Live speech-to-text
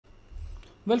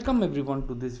Welcome everyone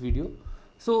to this video.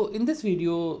 So in this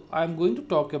video, I'm going to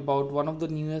talk about one of the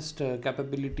newest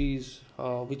capabilities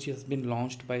which has been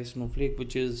launched by Snowflake,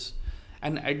 which is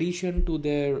an addition to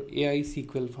their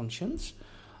AI-SQL functions,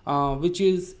 which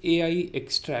is AI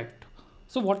extract.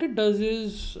 So what it does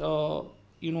is,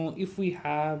 if we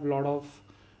have a lot of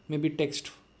maybe text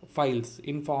files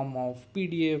in form of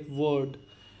PDF, Word,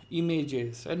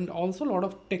 images, and also a lot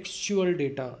of textual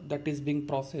data that is being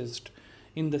processed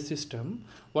in the system,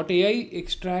 what AI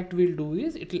extract will do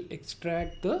is it will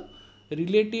extract the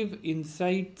relative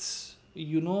insights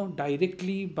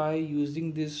directly by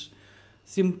using this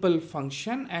simple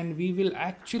function, and we will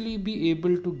actually be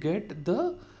able to get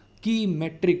the key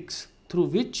metrics through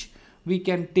which we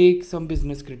can take some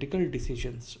business critical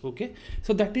decisions. Okay,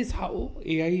 so that is how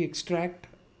AI extract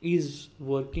is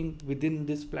working within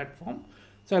this platform.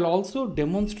 So I'll also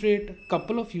demonstrate a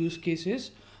couple of use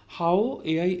cases how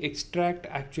AI extract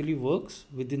actually works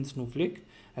within Snowflake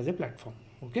as a platform.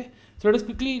 Okay, so let us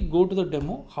quickly go to the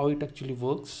demo how it actually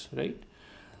works, right?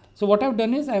 So what I've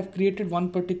done is I've created one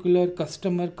particular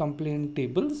customer complaint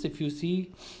tables. If you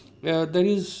see, there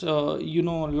is a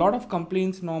lot of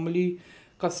complaints normally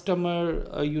customer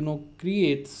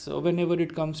creates whenever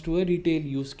it comes to a retail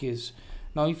use case.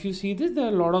 Now if you see this, there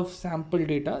are a lot of sample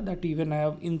data that even I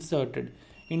have inserted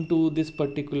into this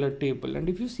particular table. And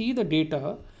if you see the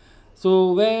data,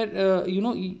 so where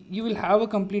you will have a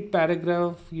complete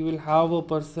paragraph, you will have a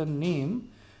person name,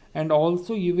 and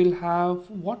also you will have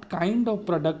what kind of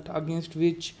product against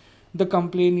which the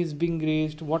complaint is being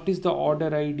raised, what is the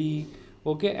order ID,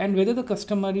 okay, and whether the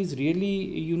customer is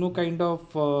really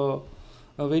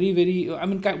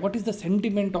what is the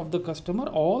sentiment of the customer.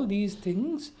 All these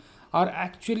things are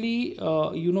actually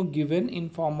given in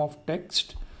form of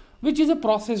text, which is a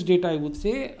processed data, I would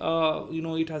say.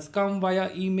 It has come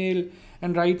via email,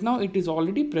 and right now it is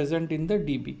already present in the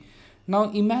DB.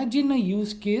 Now imagine a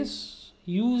use case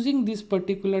using this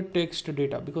particular text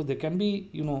data, because there can be,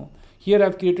 here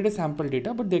I've created a sample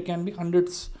data, but there can be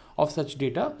hundreds of such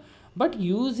data. But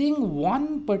using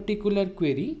one particular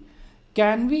query,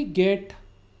 can we get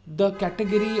the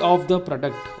category of the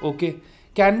product? Okay,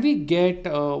 can we get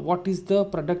what is the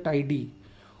product ID,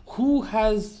 who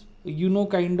has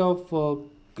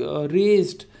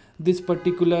raised this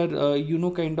particular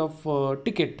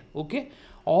ticket? Okay,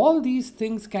 all these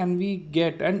things can we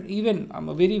get, and even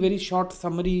a very short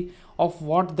summary of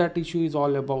what that issue is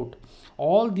all about.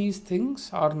 All these things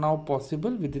are now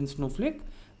possible within Snowflake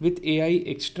with AI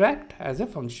extract as a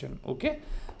function. Okay,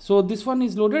 so this one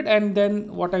is loaded, and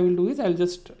then what I will do is I'll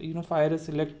just fire a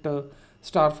select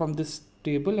star from this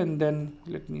table, and then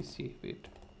let me see, wait,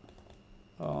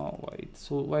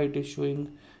 why it is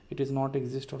showing it is not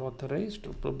exist or authorized.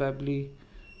 Probably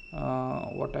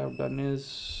what I have done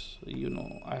is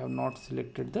I have not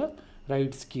selected the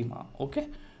right schema. Okay,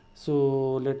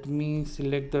 so let me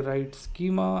select the right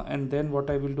schema, and then what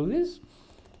I will do is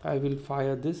I will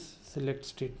fire this select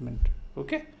statement.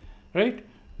 Okay, right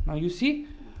now you see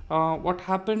what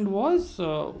happened was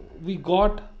we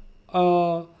got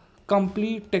a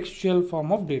complete textual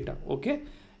form of data. Okay,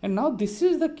 and now this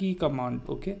is the key command.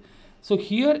 Okay, so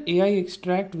here AI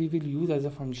extract we will use as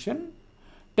a function.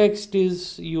 Text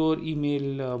is your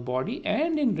email body,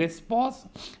 and in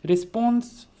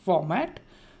response format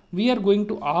we are going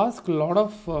to ask a lot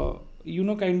of we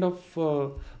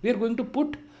are going to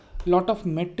put lot of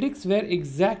metrics where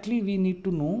exactly we need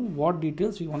to know what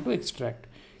details we want to extract.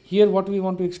 Here what we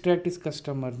want to extract is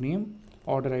customer name,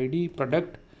 order ID,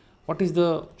 product, what is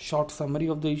the short summary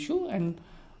of the issue, and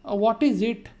what is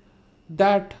it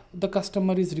that the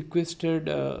customer is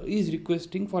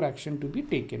requesting for action to be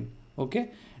taken.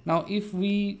 Okay, now if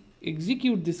we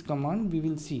execute this command, we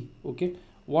will see, okay,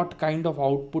 what kind of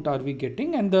output are we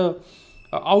getting, and the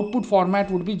output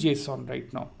format would be JSON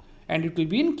right now, and it will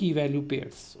be in key value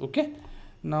pairs. Okay,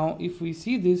 now if we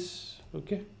see this,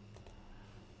 okay,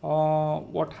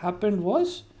 what happened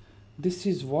was this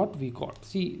is what we got.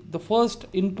 See, the first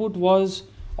input was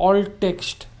all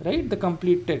text, right, the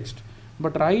complete text,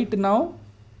 but right now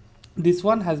this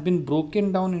one has been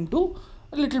broken down into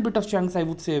a little bit of chunks, I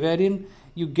would say, wherein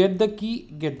you get the key,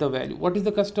 get the value, what is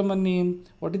the customer name,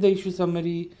 what is the issue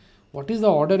summary, what is the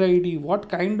order ID, what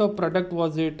kind of product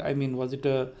was it, I mean, was it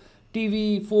a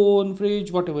TV, phone,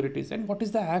 fridge, whatever it is, and what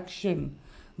is the action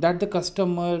that the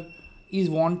customer is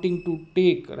wanting to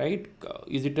take, right?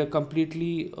 Is it a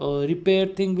completely repair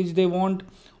thing which they want,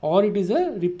 or it is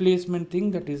a replacement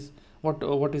thing, that is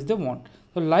what is they want.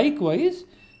 So likewise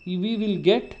we will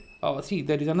get see,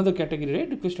 there is another category, right?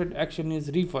 Requested action is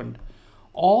refund.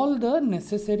 All the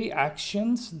necessary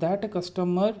actions that a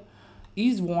customer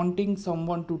is wanting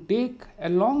someone to take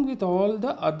along with all the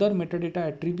other metadata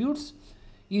attributes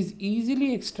is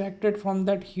easily extracted from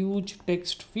that huge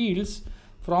text fields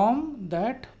from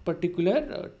that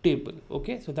particular table.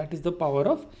 Okay, so that is the power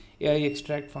of AI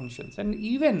extract functions. And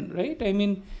even, right, I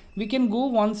mean, we can go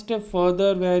one step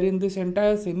further, wherein this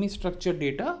entire semi-structured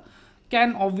data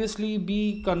can obviously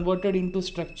be converted into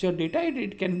structured data.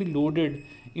 It can be loaded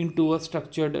into a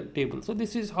structured table. So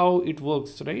this is how it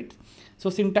works, right? So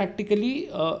syntactically,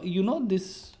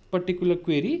 this particular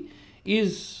query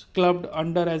is clubbed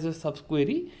under as a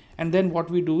subquery, and then what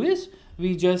we do is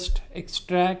we just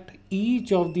extract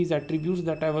each of these attributes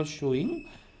that I was showing,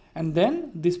 and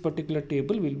then this particular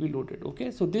table will be loaded.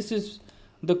 Okay, so this is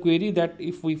the query that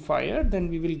if we fire, then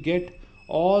we will get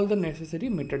all the necessary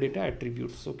metadata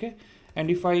attributes. Okay, and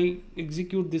if I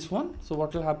execute this one, so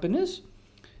what will happen is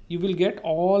you will get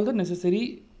all the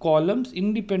necessary columns,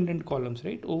 independent columns,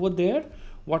 right? Over there,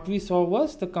 what we saw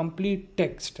was the complete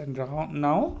text, and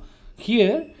now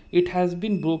here it has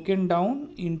been broken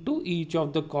down into each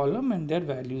of the column, and their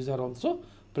values are also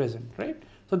present, right?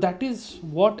 So that is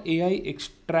what AI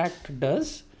extract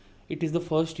does. It is the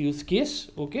first use case.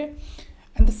 Okay,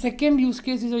 and the second use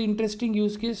case is an interesting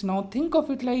use case. Now think of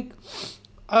it like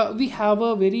we have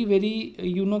a very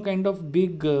kind of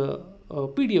big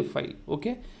PDF file.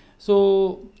 Okay,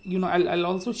 so I'll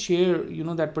also share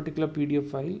that particular PDF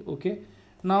file. Okay,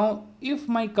 now if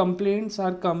my complaints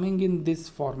are coming in this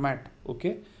format,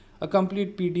 okay, a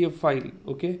complete PDF file,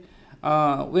 okay,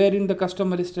 wherein the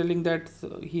customer is telling that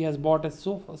he has bought a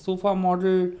sofa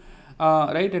model,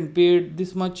 right, and paid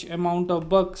this much amount of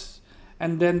bucks,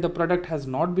 and then the product has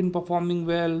not been performing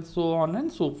well, so on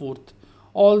and so forth.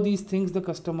 All these things the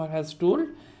customer has told,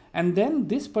 and then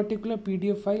this particular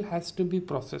PDF file has to be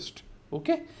processed.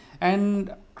 Okay,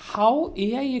 and how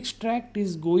AI extract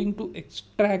is going to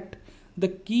extract the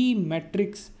key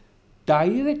metrics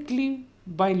directly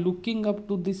by looking up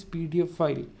to this PDF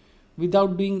file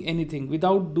without doing anything,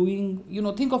 without doing,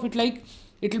 think of it like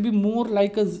it will be more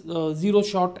like a zero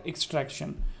shot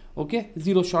extraction. Okay,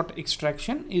 zero shot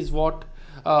extraction is what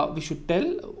we should tell.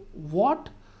 What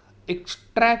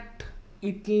extract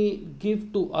it will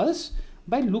give to us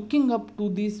by looking up to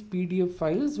these PDF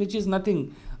files, which is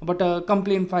nothing but a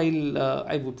complaint file,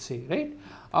 I would say,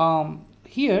 right?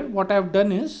 Here what I have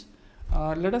done is,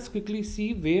 let us quickly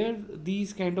see where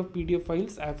these kind of PDF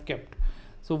files I have kept.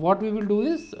 So what we will do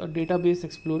is a database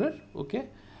explorer. Okay,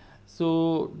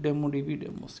 so DemoDB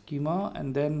demo schema,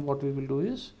 and then what we will do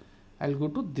is I'll go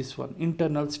to this one,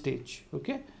 internal stage.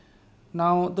 Okay,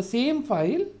 now the same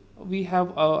file we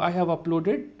have I have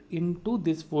uploaded into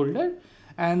this folder,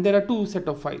 and there are two set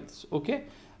of files. Okay,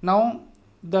 now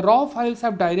the raw files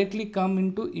have directly come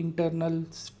into internal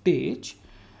stage,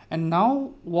 and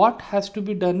now what has to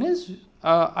be done is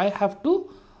I have to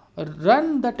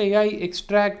run that AI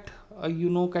extract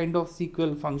kind of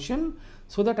SQL function,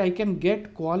 so that I can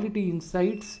get quality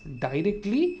insights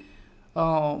directly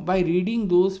by reading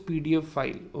those PDF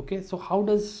file. Okay, so how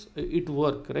does it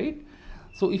work, right?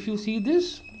 So if you see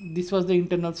this was the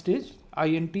internal stage,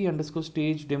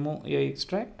 int_stage demo AI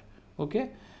extract. Okay,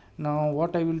 now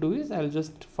what I will do is I'll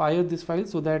just fire this file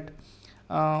so that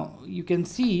you can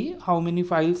see how many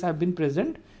files have been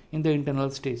present in the internal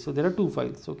stage. So there are two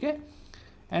files. Okay,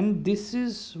 and this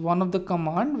is one of the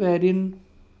command wherein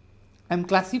I'm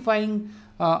classifying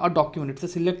a document. It's a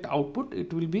select output.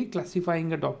 It will be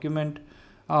classifying a document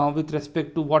with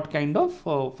respect to what kind of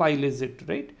file is it,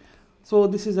 right? So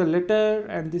this is a letter,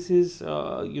 and this is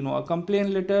a complaint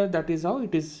letter. That is how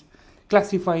it is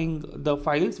classifying the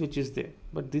files which is there.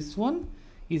 But this one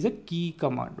is a key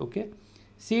command. Okay,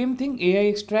 same thing, AI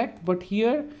extract, but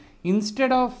here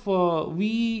instead of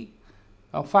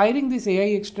firing this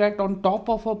AI extract on top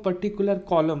of a particular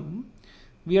column,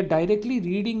 we are directly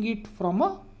reading it from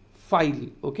a file.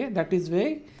 Okay, that is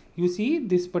where you see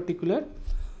this particular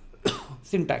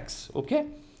syntax. Okay,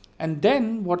 and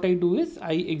then what I do is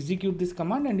I execute this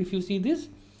command, and if you see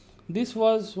this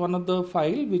was one of the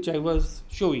file which I was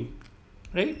showing,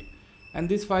 right? And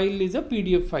this file is a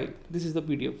PDF file. This is the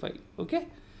PDF file. Okay,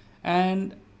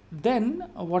 and then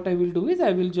what I will do is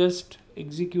I will just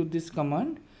execute this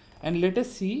command, and let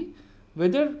us see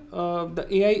whether the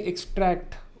AI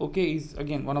extract, okay, is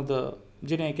again one of the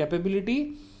GenAI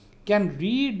capability, can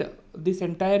read this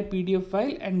entire PDF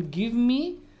file and give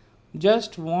me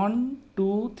just 1,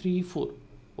 2, 3, 4.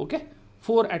 Okay,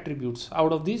 4 attributes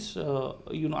out of this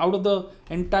out of the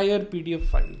entire PDF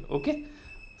file. Okay,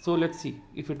 so let's see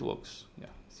if it works. Yeah,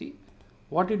 see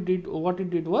what it did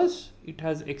was it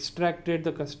has extracted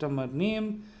the customer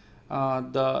name,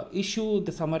 the issue,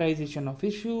 the summarization of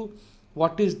issue,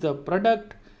 what is the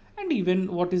product, and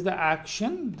even what is the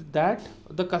action that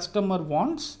the customer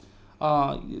wants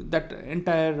that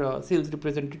entire sales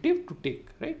representative to take,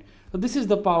 right? So this is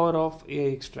the power of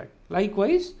AI extract.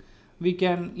 Likewise, we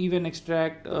can even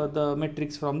extract the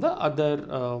metrics from the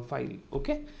other file,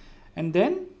 okay? And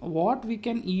then what we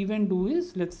can even do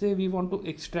is, let's say we want to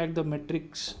extract the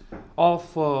metrics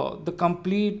of the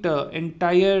complete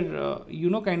entire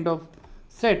kind of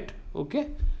set, okay?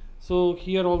 So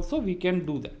here also we can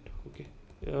do that, okay?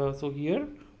 So here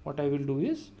what I will do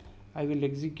is I will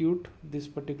execute this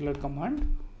particular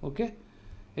command, okay?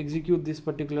 Execute this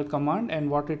particular command, and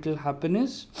what it will happen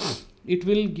is it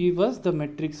will give us the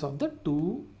metrics of the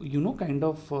two kind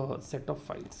of set of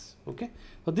files, okay?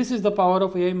 So this is the power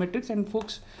of AI metrics. And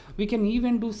folks, we can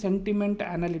even do sentiment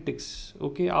analytics,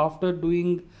 okay, after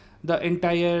doing the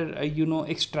entire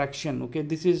extraction, okay?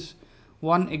 This is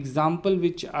one example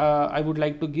which I would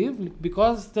like to give,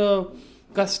 because the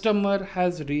customer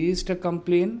has raised a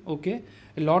complaint, okay?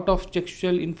 A lot of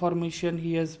textual information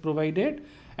he has provided,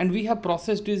 and we have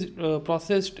processed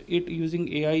it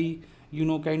using AI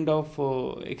kind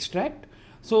of extract.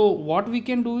 So what we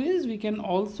can do is we can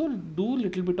also do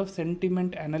little bit of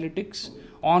sentiment analytics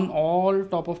on all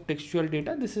top of textual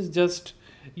data. This is just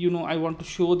I want to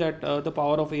show that the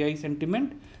power of AI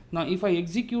sentiment. Now if I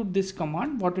execute this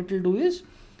command, what it will do is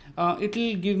it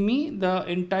will give me the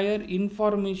entire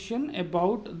information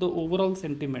about the overall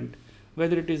sentiment,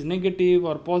 whether it is negative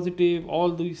or positive, all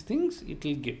these things it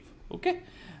will give, okay?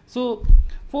 So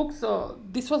folks,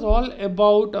 this was all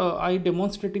about I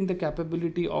demonstrating the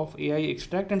capability of AI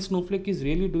extract, and Snowflake is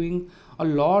really doing a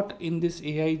lot in this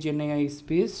AI GenAI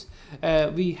space.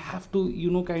 We have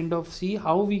to kind of see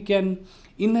how we can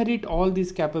inherit all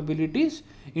these capabilities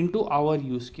into our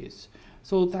use case.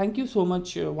 So thank you so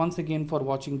much once again for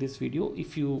watching this video.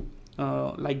 If you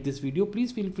like this video,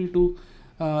 please feel free to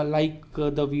like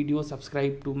the video,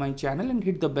 subscribe to my channel, and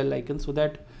hit the bell icon so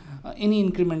that any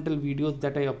incremental videos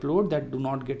that I upload that do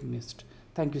not get missed.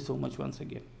 Thank you so much once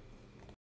again.